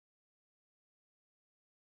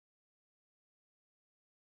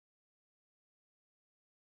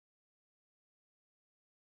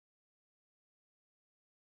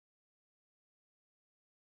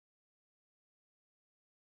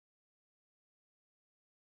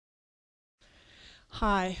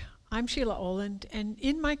Hi, I'm Sheila Ohlund, and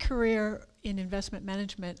in my career in investment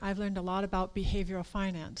management, I've learned a lot about behavioral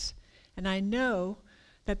finance. And I know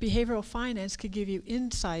that behavioral finance could give you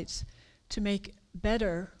insights to make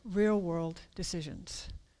better real-world decisions.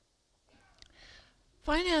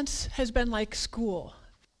 Finance has been like school,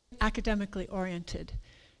 academically oriented.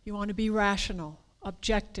 You want to be rational,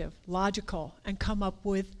 objective, logical, and come up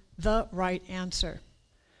with the right answer.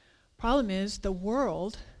 Problem is, the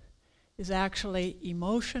world is actually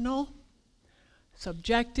emotional,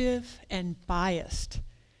 subjective, and biased.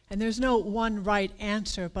 And there's no one right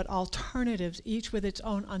answer, but alternatives, each with its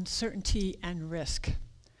own uncertainty and risk.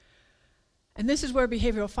 And this is where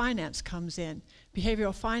behavioral finance comes in.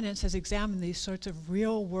 Behavioral finance has examined these sorts of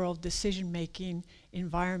real-world decision-making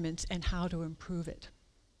environments and how to improve it.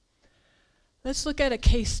 Let's look at a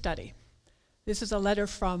case study. This is a letter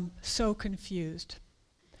from So Confused.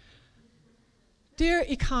 Dear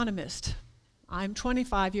economist, I'm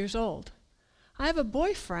 25 years old. I have a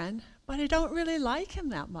boyfriend, but I don't really like him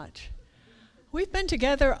that much. We've been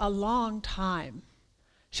together a long time.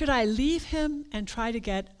 Should I leave him and try to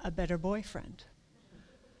get a better boyfriend?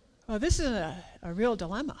 Well, this is a real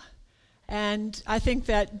dilemma. And I think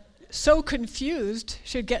that So Confused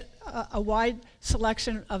should get a wide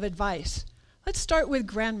selection of advice. Let's start with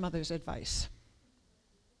grandmother's advice.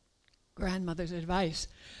 Grandmother's advice.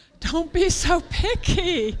 Don't be so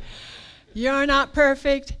picky. You're not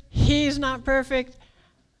perfect. He's not perfect.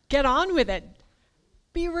 Get on with it.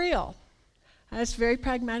 Be real. That's a very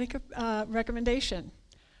pragmatic recommendation.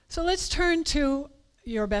 So let's turn to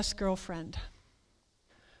your best girlfriend.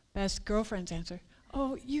 Best girlfriend's answer.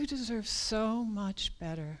 Oh, you deserve so much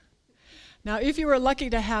better. Now, if you were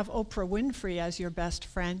lucky to have Oprah Winfrey as your best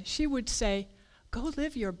friend, she would say, go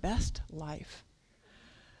live your best life.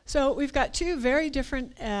 So we've got two very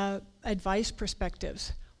different advice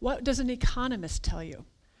perspectives. What does an economist tell you?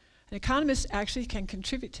 An economist actually can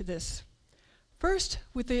contribute to this. First,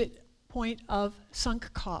 with the point of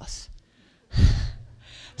sunk costs.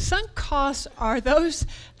 Sunk costs are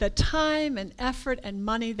the time and effort and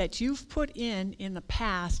money that you've put in the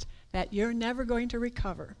past that you're never going to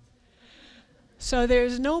recover. So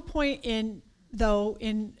there's no point in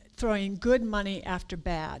throwing good money after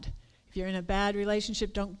bad. If you're in a bad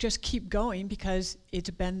relationship, don't just keep going because it's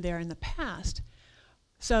been there in the past.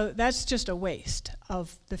 So that's just a waste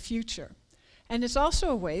of the future. And it's also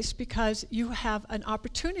a waste because you have an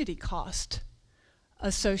opportunity cost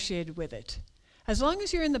associated with it. As long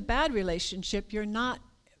as you're in the bad relationship, you're not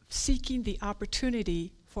seeking the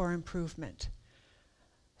opportunity for improvement.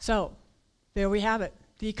 So there we have it.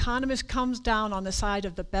 The economist comes down on the side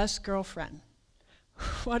of the best girlfriend.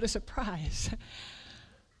 What a surprise.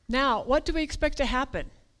 Now, what do we expect to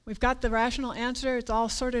happen? We've got the rational answer. It's all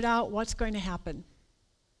sorted out. What's going to happen?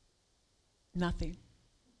 Nothing.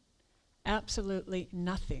 Absolutely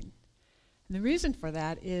nothing. And the reason for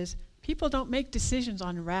that is people don't make decisions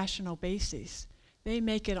on rational bases. They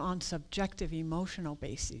make it on subjective, emotional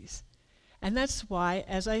bases. And that's why,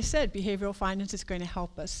 as I said, behavioral finance is going to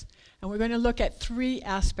help us. And we're going to look at three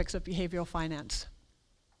aspects of behavioral finance: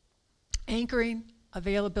 anchoring,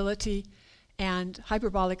 availability, and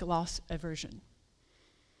hyperbolic loss aversion.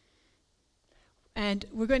 And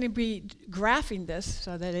we're going to be graphing this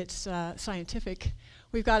so that it's scientific.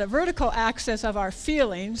 We've got a vertical axis of our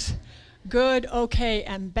feelings, good, okay,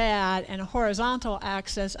 and bad, and a horizontal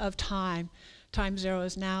axis of time. Time 0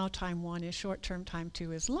 is now, time 1 is short term, time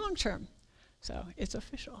 2 is long term. So it's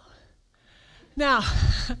official. Now,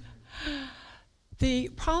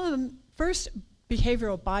 the first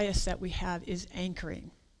behavioral bias that we have is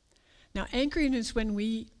anchoring. Now, anchoring is when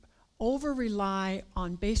we over-rely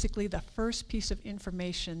on basically the first piece of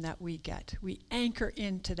information that we get. We anchor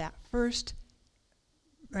into that first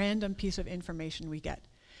random piece of information we get.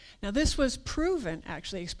 Now, this was proven,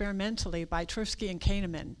 actually, experimentally by Tversky and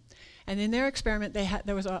Kahneman. And in their experiment,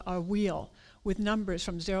 there was a wheel with numbers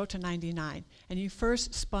from 0 to 99. And you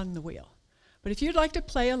first spun the wheel. But if you'd like to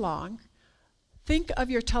play along, think of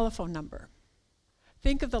your telephone number.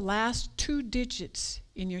 Think of the last 2 digits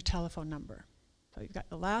in your telephone number. So you've got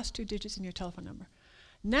the last 2 digits in your telephone number.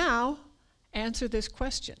 Now, answer this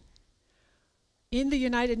question. In the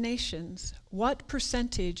United Nations, what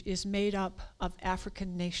percentage is made up of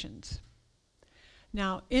African nations?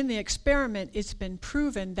 Now, in the experiment, it's been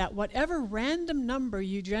proven that whatever random number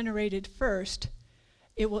you generated first,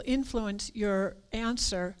 it will influence your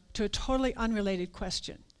answer to a totally unrelated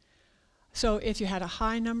question. So if you had a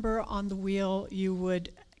high number on the wheel, you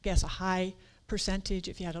would guess a high percentage.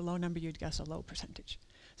 If you had a low number, you'd guess a low percentage.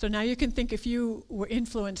 So now you can think if you were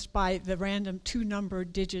influenced by the random 2 number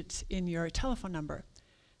digits in your telephone number,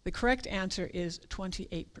 The correct answer is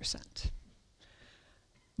 28%.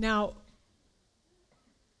 Now,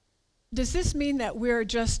 does this mean that we're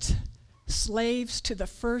just slaves to the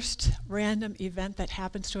first random event that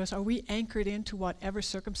happens to us? Are we anchored into whatever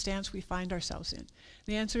circumstance we find ourselves in?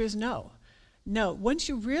 The answer is no. No. Once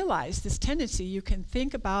you realize this tendency, you can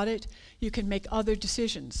think about it, you can make other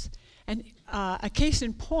decisions. And a case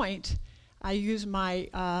in point, I use my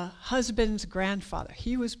husband's grandfather.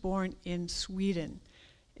 He was born in Sweden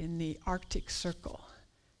in the Arctic Circle.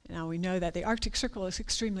 Now we know that the Arctic Circle is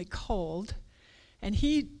extremely cold, and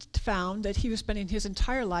he found that he was spending his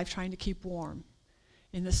entire life trying to keep warm.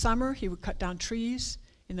 In the summer, he would cut down trees.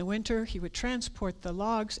 In the winter, he would transport the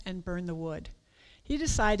logs and burn the wood. He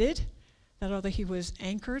decided that although he was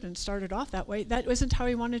anchored and started off that way, that wasn't how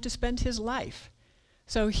he wanted to spend his life.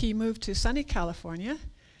 So he moved to sunny California,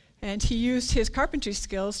 and he used his carpentry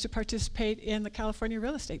skills to participate in the California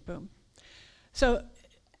real estate boom. So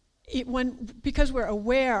because we're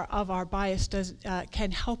aware of our bias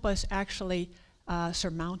can help us actually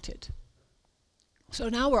surmount it. So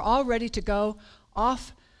now we're all ready to go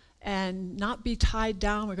off and not be tied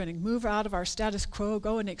down. We're going to move out of our status quo,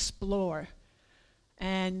 go and explore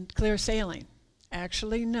and clear sailing.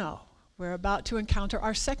 Actually, no. We're about to encounter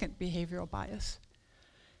our second behavioral bias,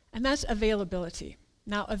 and that's availability.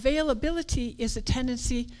 Now, availability is a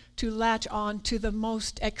tendency to latch on to the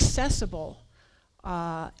most accessible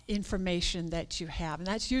information that you have, and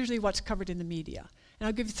that's usually what's covered in the media. And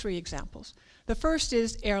I'll give you 3 examples. The first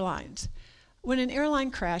is airlines. When an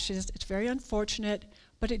airline crashes, it's very unfortunate,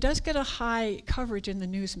 but it does get a high coverage in the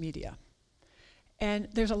news media. And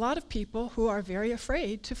there's a lot of people who are very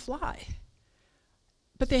afraid to fly.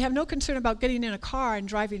 But they have no concern about getting in a car and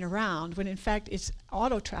driving around, when in fact it's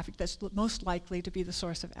auto traffic that's most likely to be the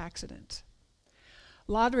source of accidents.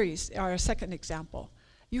 Lotteries are a second example.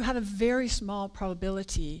 You have a very small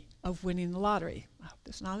probability of winning the lottery. I hope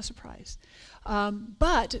that's not a surprise.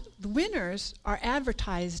 But the winners are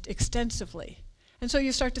advertised extensively. And so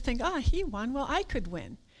you start to think, he won, well, I could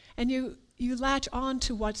win. And you latch on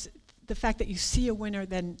to what's the fact that you see a winner,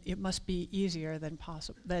 then it must be easier than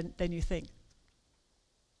you think.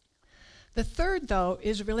 The third, though,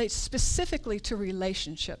 relates specifically to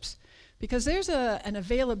relationships, because there's an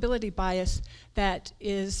availability bias that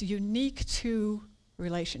is unique to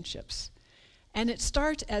relationships. And it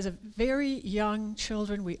starts as a very young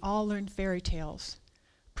children. We all learn fairy tales.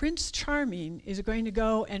 Prince Charming is going to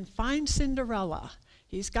go and find Cinderella.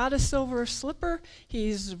 He's got a silver slipper.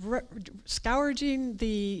 He's scourging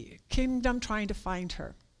the kingdom trying to find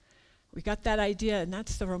her. We got that idea, and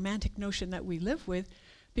that's the romantic notion that we live with,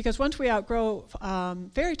 because once we outgrow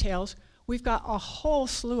fairy tales, we've got a whole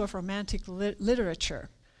slew of romantic literature.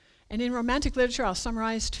 And in romantic literature, I'll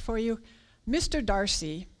summarize for you, Mr.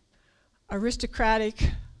 Darcy, aristocratic,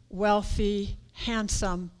 wealthy,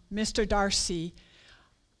 handsome Mr. Darcy,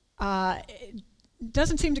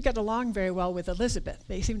 doesn't seem to get along very well with Elizabeth.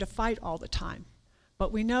 They seem to fight all the time.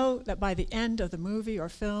 But we know that by the end of the movie or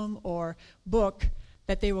film or book,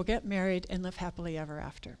 that they will get married and live happily ever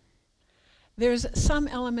after. There's some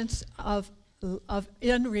elements of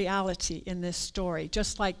unreality in this story,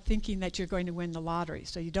 just like thinking that you're going to win the lottery.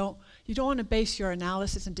 So you don't want to base your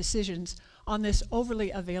analysis and decisions on this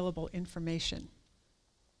overly available information.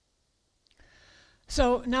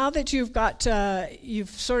 So now that you've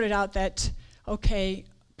sorted out that, okay,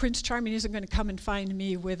 Prince Charming isn't going to come and find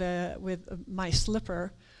me with my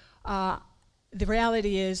slipper, the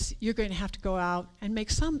reality is you're going to have to go out and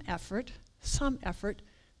make some effort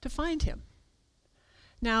to find him.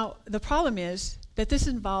 Now, the problem is that this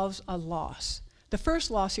involves a loss. The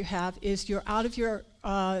first loss you have is you're out of your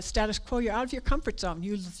status quo, you're out of your comfort zone.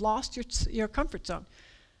 You've lost your comfort zone,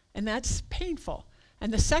 and that's painful.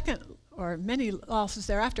 And the second, or many losses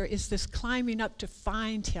thereafter, is this climbing up to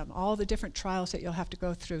find him, all the different trials that you'll have to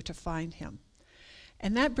go through to find him.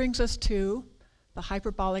 And that brings us to the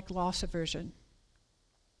hyperbolic loss aversion.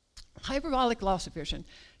 Hyperbolic loss aversion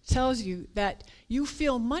tells you that you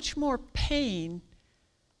feel much more pain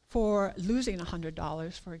for losing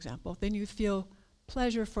 $100, for example, than you feel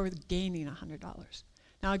pleasure for gaining $100.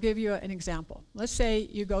 Now, I'll give you an example. Let's say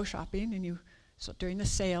you go shopping and during the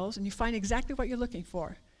sales, and you find exactly what you're looking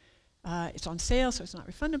for. It's on sale, so it's not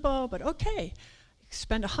refundable, but okay. You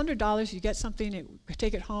spend $100, you get something, you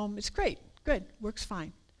take it home, it's great, good, works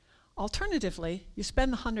fine. Alternatively, you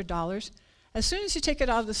spend the $100, as soon as you take it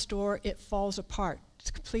out of the store, it falls apart. It's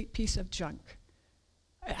a complete piece of junk.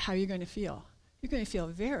 How are you going to feel? You're going to feel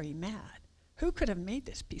very mad. Who could have made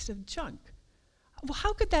this piece of junk? Well,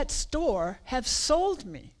 how could that store have sold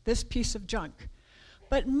me this piece of junk?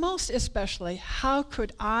 But most especially, how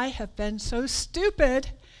could I have been so stupid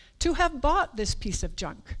to have bought this piece of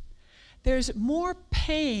junk? There's more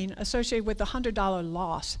pain associated with the $100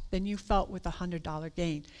 loss than you felt with the $100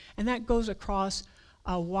 gain. And that goes across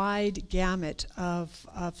a wide gamut of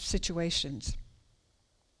situations.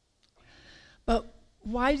 But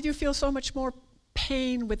why do you feel so much more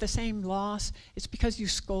pain with the same loss? It's because you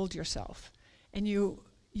scold yourself and you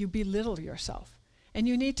belittle yourself. And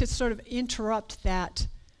you need to sort of interrupt that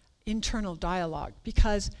internal dialogue,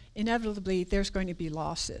 because inevitably there's going to be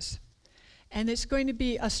losses. And it's going to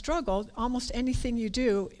be a struggle. Almost anything you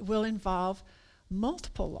do will involve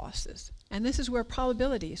multiple losses. And this is where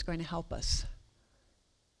probability is going to help us.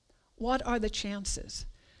 What are the chances?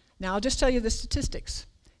 Now, I'll just tell you the statistics.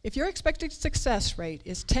 If your expected success rate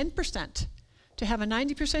is 10%, to have a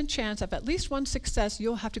 90% chance of at least one success,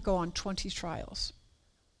 you'll have to go on 20 trials.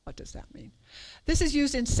 What does that mean? This is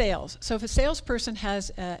used in sales. So if a salesperson has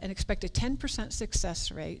an expected 10%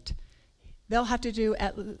 success rate, they'll have to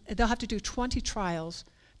do 20 trials,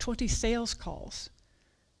 20 sales calls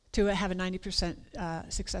to have a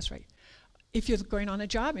 90% success rate. If you're going on a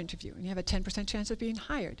job interview and you have a 10% chance of being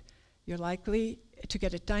hired, you're likely to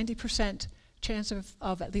get a 90% chance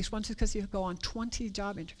of at least one success. You go on 20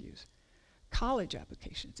 job interviews. College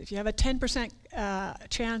applications. If you have a 10%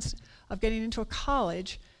 chance of getting into a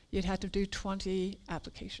college, you'd have to do 20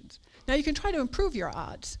 applications. Now you can try to improve your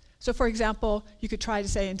odds. So for example, you could try to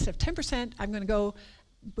say, instead of 10%, I'm going to go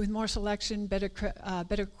with more selection, better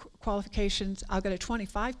qualifications, I'll get a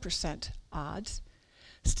 25% odds.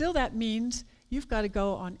 Still, that means you've got to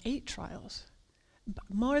go on 8 trials,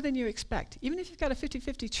 more than you expect. Even if you've got a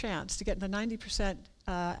 50-50 chance to get the 90%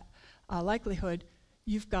 likelihood,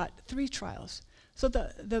 you've got 3 trials. So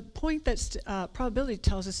the point that probability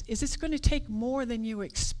tells us is it's going to take more than you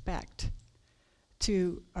expect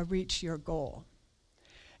to reach your goal.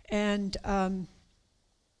 And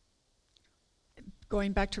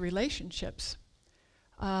going back to relationships,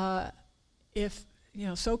 if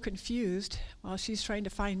so confused while she's trying to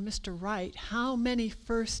find Mr. Right, how many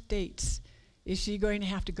first dates is she going to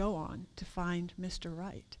have to go on to find Mr.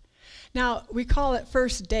 Right? Now, we call it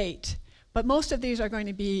first date, but most of these are going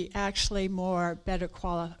to be actually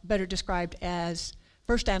better described as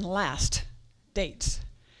first and last dates.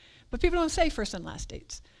 But people don't say first and last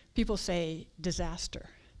dates. People say disaster.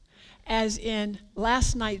 As in,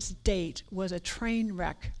 last night's date was a train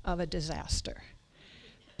wreck of a disaster.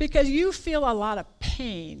 Because you feel a lot of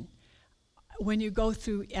pain when you go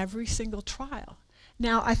through every single trial.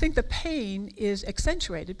 Now, I think the pain is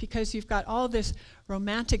accentuated because you've got all this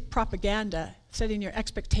romantic propaganda setting your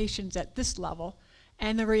expectations at this level,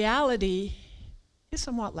 and the reality is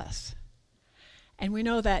somewhat less. And we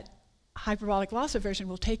know that hyperbolic loss aversion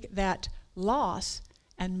will take that loss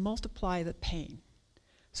and multiply the pain.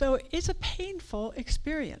 So it's a painful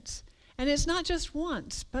experience. And it's not just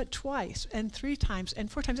once, but twice, and 3 times, and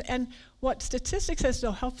 4 times. And what statistics has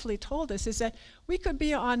so helpfully told us is that we could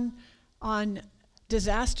be on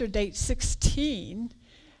disaster date 16,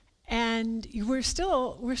 and we're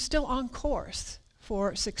still on course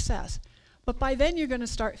for success. But by then you're going to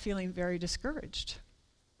start feeling very discouraged.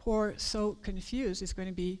 Poor So Confused is going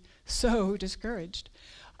to be so discouraged.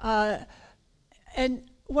 And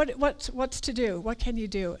what's to do? What can you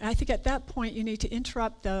do? And I think at that point you need to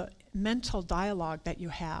interrupt the mental dialogue that you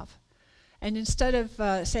have. And instead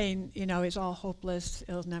of saying, it's all hopeless,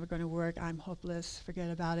 it's never going to work, I'm hopeless, forget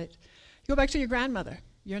about it, go back to your grandmother.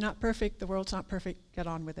 You're not perfect, the world's not perfect, get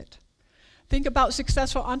on with it. Think about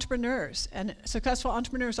successful entrepreneurs. And successful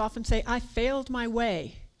entrepreneurs often say, I failed my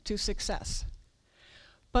way to success.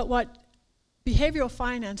 But what behavioral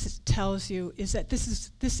finance tells you is that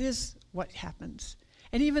this is what happens.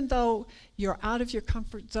 And even though you're out of your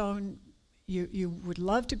comfort zone, you would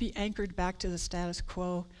love to be anchored back to the status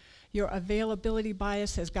quo, your availability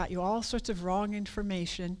bias has got you all sorts of wrong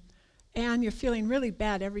information, and you're feeling really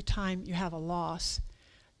bad every time you have a loss.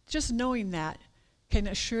 Just knowing that can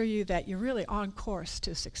assure you that you're really on course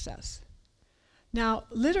to success. Now,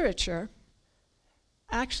 literature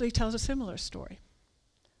actually tells a similar story.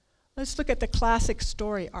 Let's look at the classic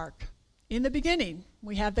story arc. In the beginning,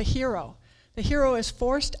 we have the hero. The hero is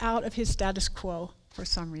forced out of his status quo for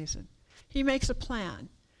some reason. He makes a plan.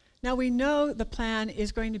 Now we know the plan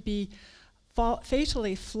is going to be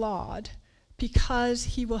fatally flawed because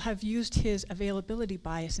he will have used his availability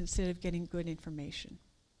bias instead of getting good information.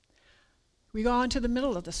 We go on to the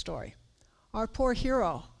middle of the story. Our poor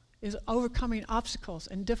hero is overcoming obstacles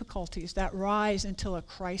and difficulties that rise until a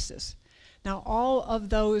crisis. Now all of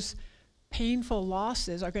those painful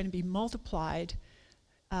losses are going to be multiplied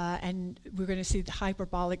and we're going to see the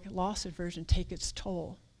hyperbolic loss aversion take its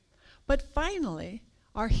toll. But finally,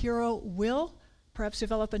 our hero will perhaps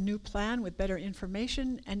develop a new plan with better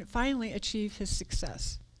information and finally achieve his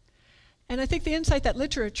success. And I think the insight that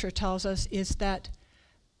literature tells us is that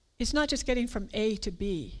it's not just getting from A to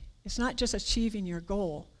B. It's not just achieving your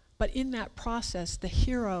goal, but in that process, the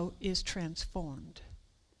hero is transformed.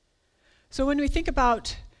 So when we think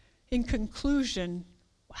about, in conclusion,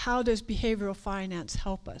 how does behavioral finance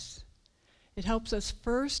help us? It helps us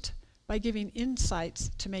first by giving insights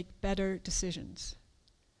to make better decisions.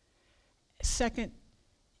 Second,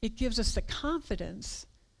 it gives us the confidence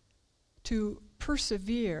to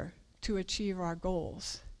persevere to achieve our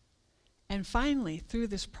goals. And finally, through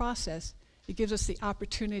this process, it gives us the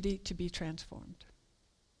opportunity to be transformed.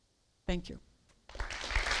 Thank you.